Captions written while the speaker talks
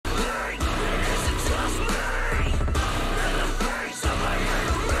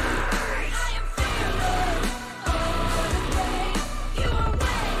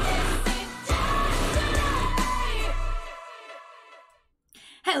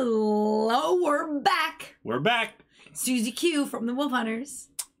Hello, we're back. We're back. Susie Q from the Wolf HunterZ.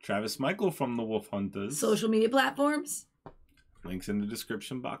 Travis Michael from the Wolf HunterZ. Social media platforms. Links in the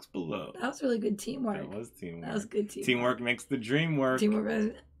description box below. That was really good teamwork. That was teamwork. That was good teamwork. Teamwork makes the dream work.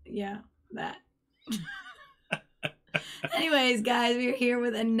 Teamwork, yeah, that. Anyways, guys, we're here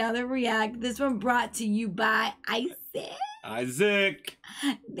with another react. This one brought to you by Isaac.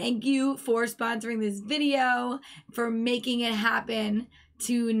 Thank you for sponsoring this video, for making it happen.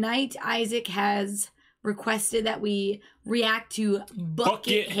 Tonight, Isaac has requested that we react to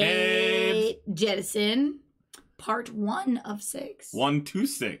Buckethead Jettison, part 1 of 6. 1 to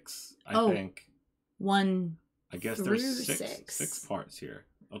 6, I think. 1 I guess through there's 6. 6 parts here.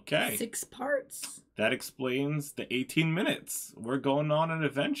 Okay. 6 parts. That explains the 18 minutes. We're going on an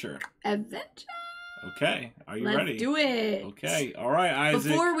adventure. Adventure? Okay. Are you ready? Let's do it. Okay. All right,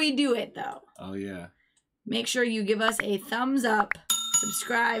 Isaac. Before we do it, though. Oh, yeah. Make sure you give us a thumbs up,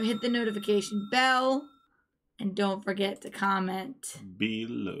 subscribe, hit the notification bell, and don't forget to comment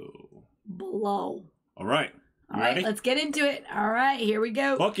below. All right. All right, let's get into it. All right, here we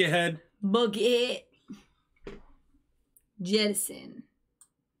go. Buckethead. Buckethead Jettison.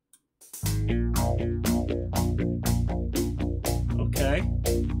 Okay.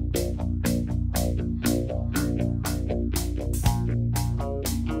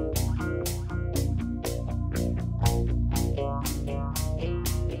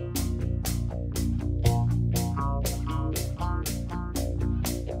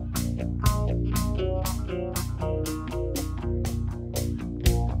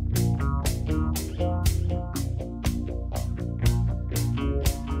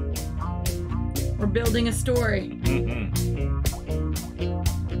 We're building a story.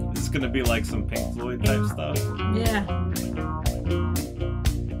 This is gonna be like some Pink Floyd type stuff. Yeah.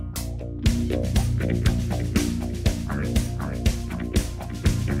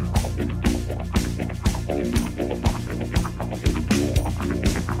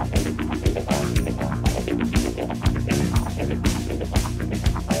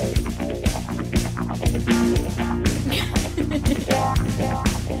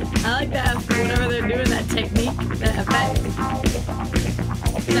 I like that whenever they're doing that technique, that effect.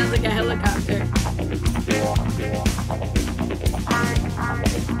 Sounds like a helicopter.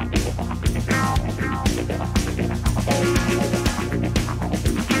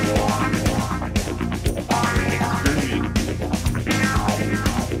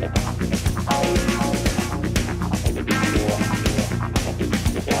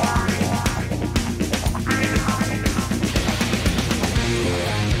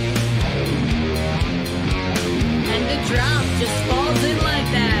 Drop just falls in like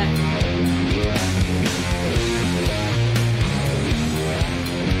that.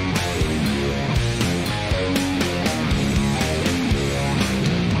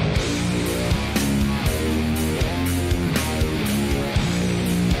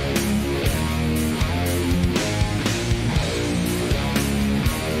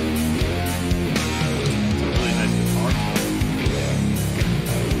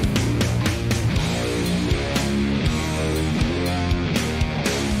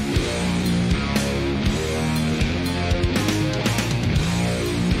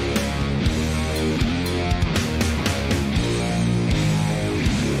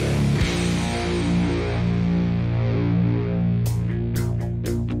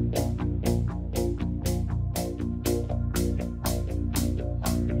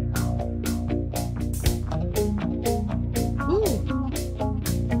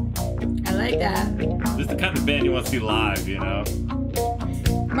 This is the kind of band you want to see live, you know?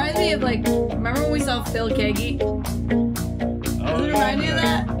 Reminds me of, like, remember when we saw Phil Keggy? Does it remind you of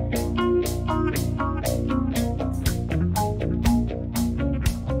that?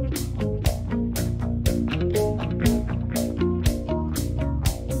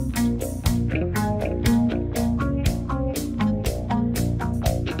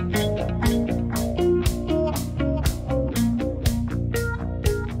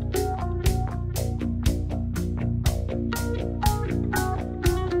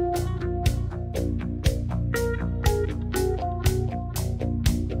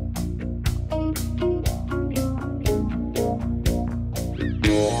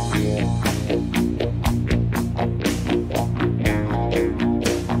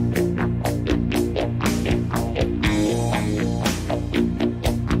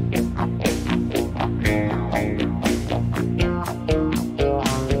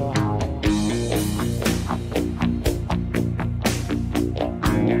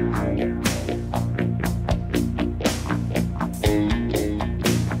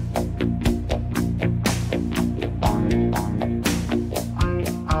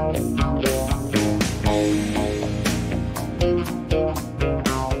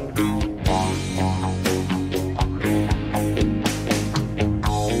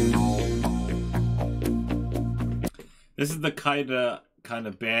 kind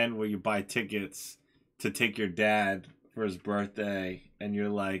of band where you buy tickets to take your dad for his birthday, and you're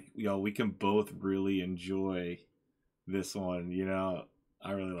like, yo, we can both really enjoy this one, you know?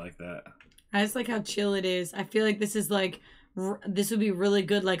 I really like that. I just like how chill it is. I feel like this is like, this would be really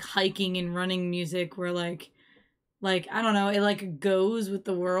good like hiking and running music where like I don't know, it like goes with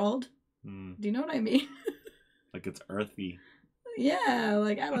the world. Do you know what I mean? Like it's earthy. Yeah,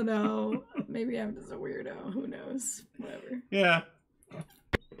 like I don't know. Maybe I'm just a weirdo. Who knows? Whatever. Yeah.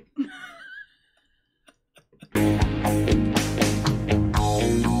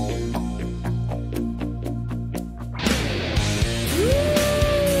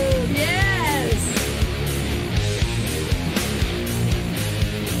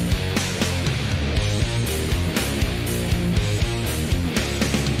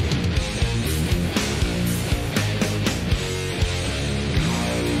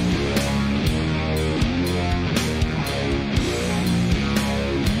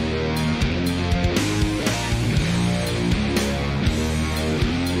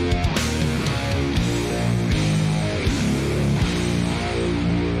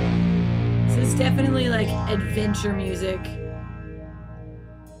 Definitely like adventure music. Go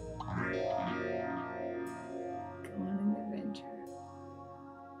on an adventure.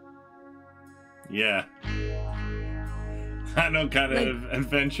 Yeah. I know kind of like,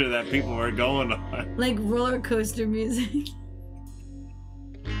 adventure that people were going on. Like roller coaster music.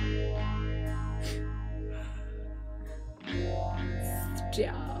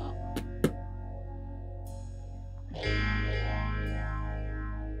 Stop.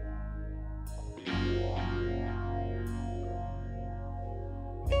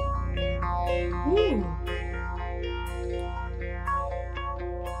 Ooh.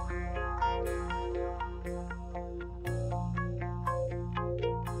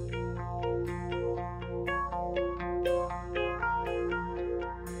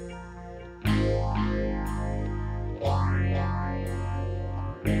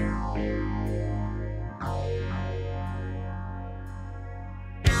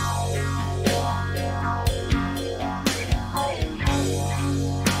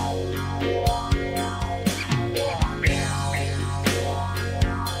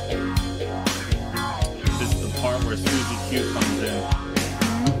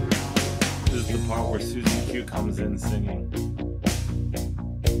 Comes in singing.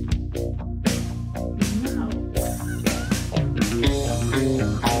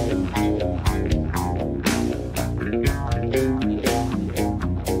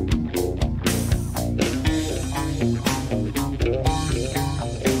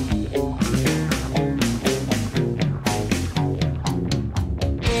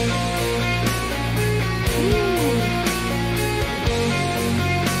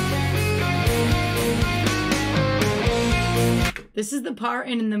 This is the part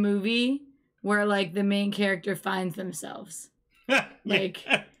in the movie where like the main character finds themselves. Like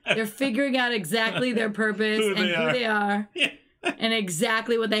they're figuring out exactly their purpose who they are yeah. And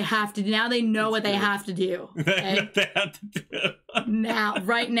exactly what they have to do. Now they know what they have to do. Okay? They have to do now,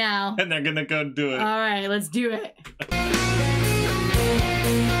 right now. And they're gonna go do it. All right, let's do it.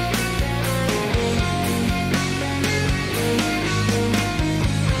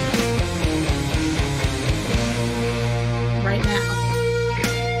 Right now.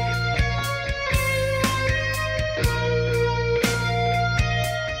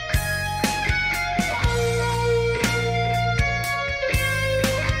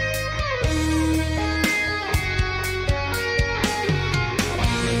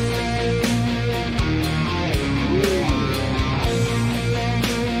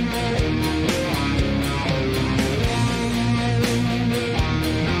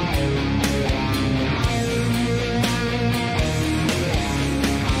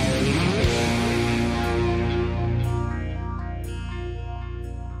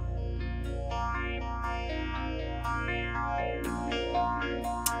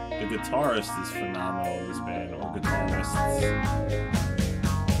 The guitarist is phenomenal in this band, or guitarists.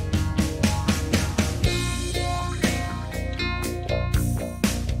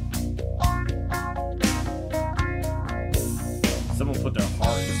 Someone put their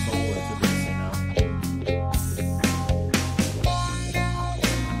heart and soul into this, you know?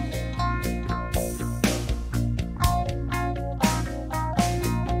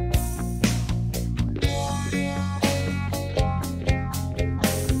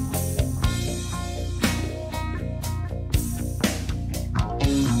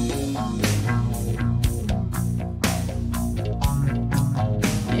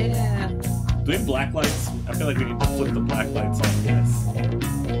 Do we have black lights? I feel like we need to flip the black lights on this.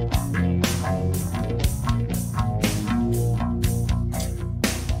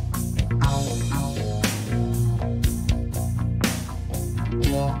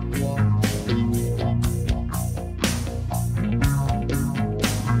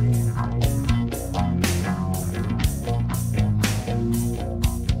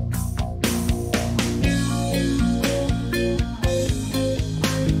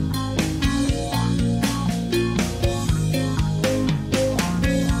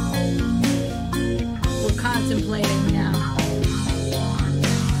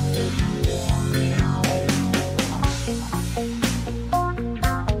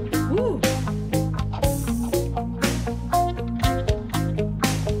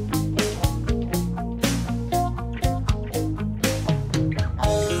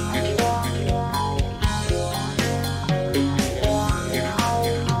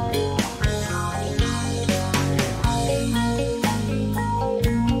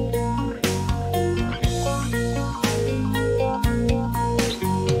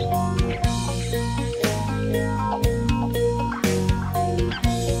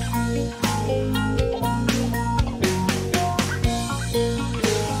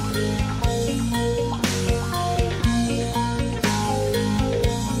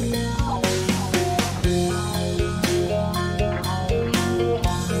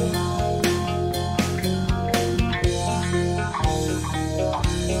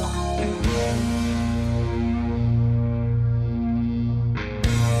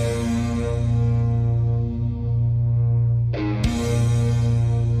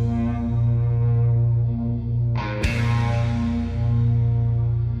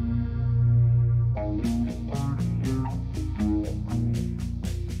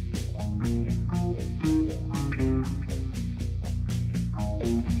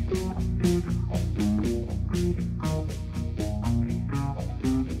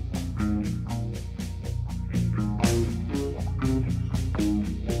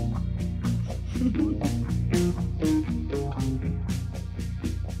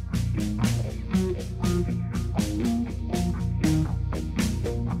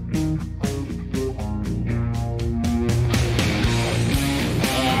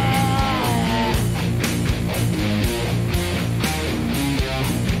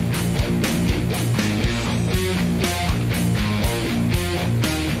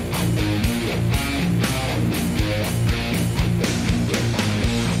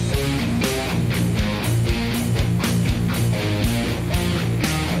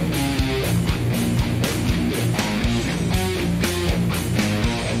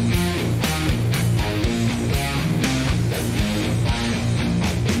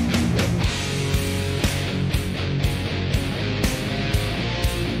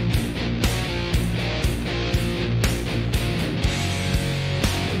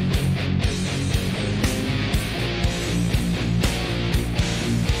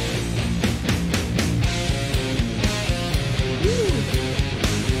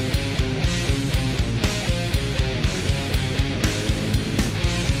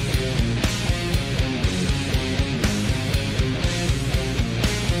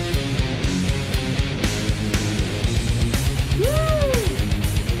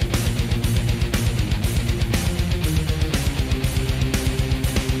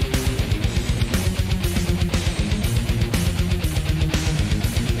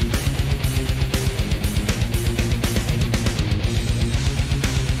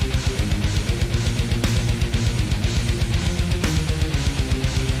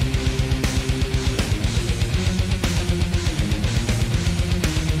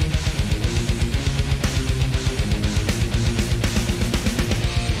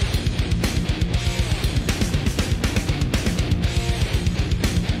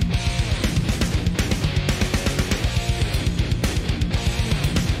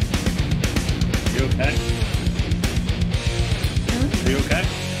 You okay? Are you okay?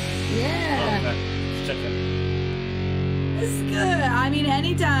 Yeah. Oh, okay. Just checking. This is good. I mean,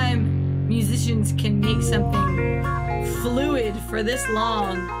 anytime musicians can make something fluid for this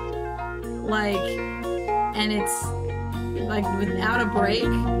long, like, and it's like without a break.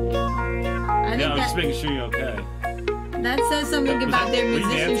 I think I'm just making sure you're okay. that says something about their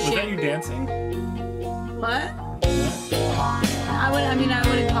musicianship. Was that you dancing? What? I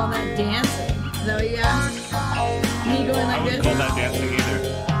wouldn't call that dancing. Is that what you asked? Me going like this? I wouldn't call that dancing either.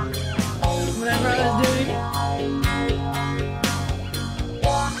 Whatever I was doing.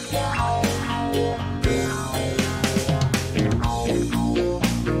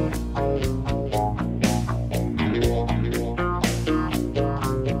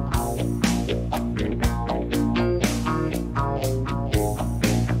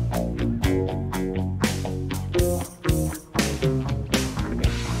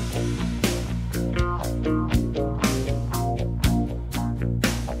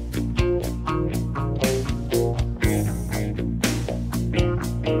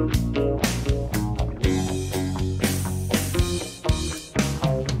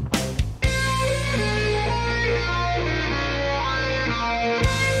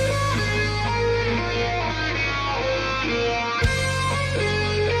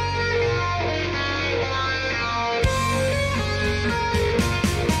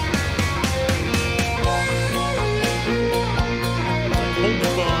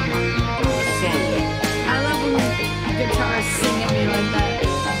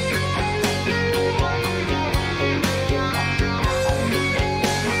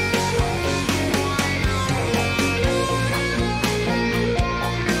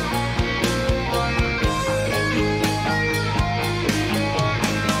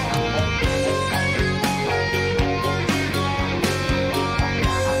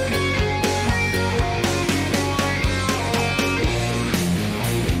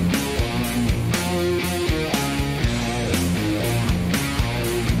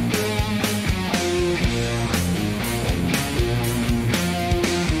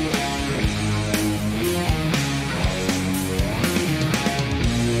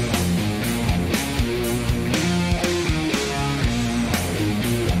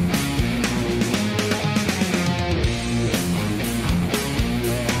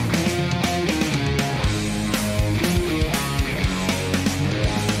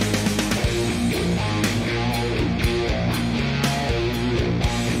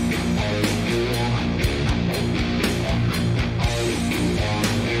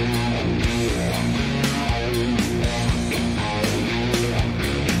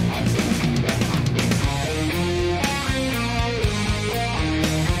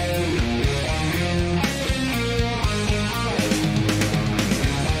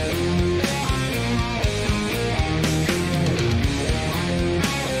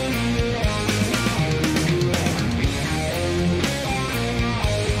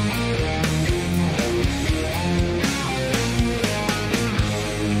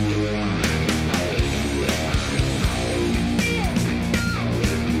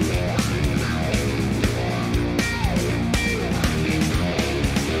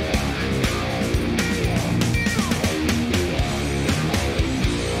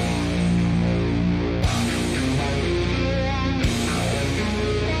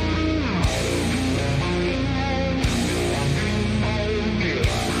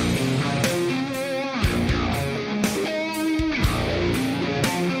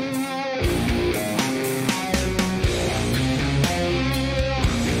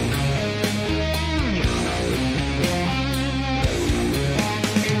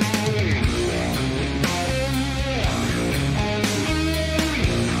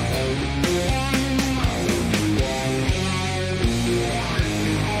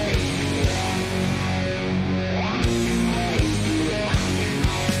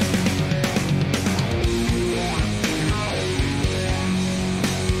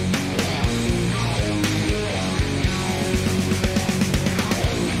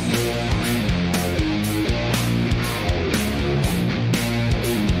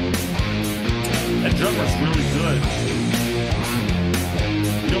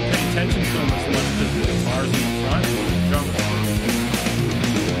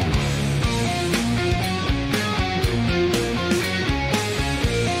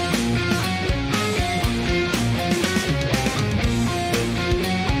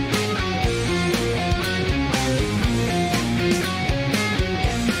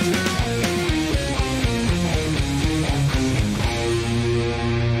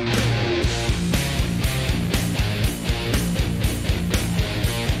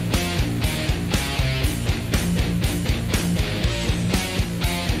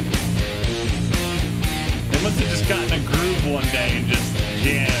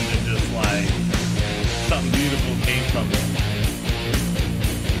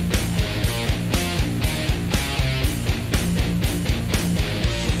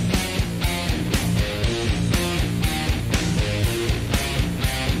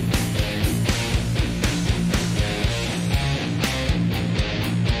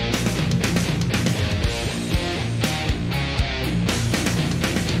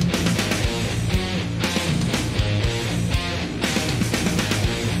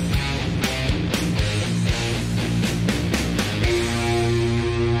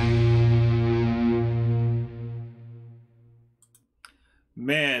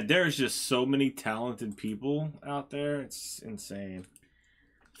 Man, there's just so many talented people out there. It's insane.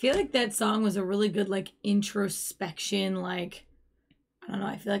 I feel like that song was a really good, like, introspection, like, I don't know,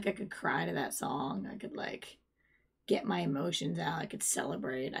 I feel like I could cry to that song. I could, like, get my emotions out. I could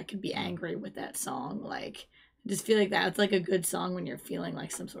celebrate. I could be angry with that song. Like, I just feel like that's, like, a good song when you're feeling,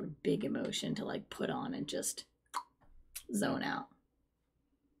 like, some sort of big emotion to, like, put on and just zone out.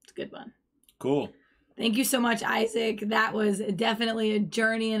 It's a good one. Cool. Thank you so much, Isaac. That was definitely a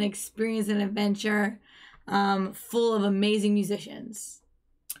journey and experience and adventure full of amazing musicians.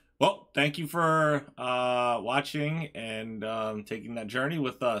 Well, thank you for watching and taking that journey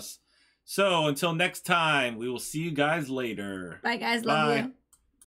with us. So until next time, we will see you guys later. Bye, guys. Love you.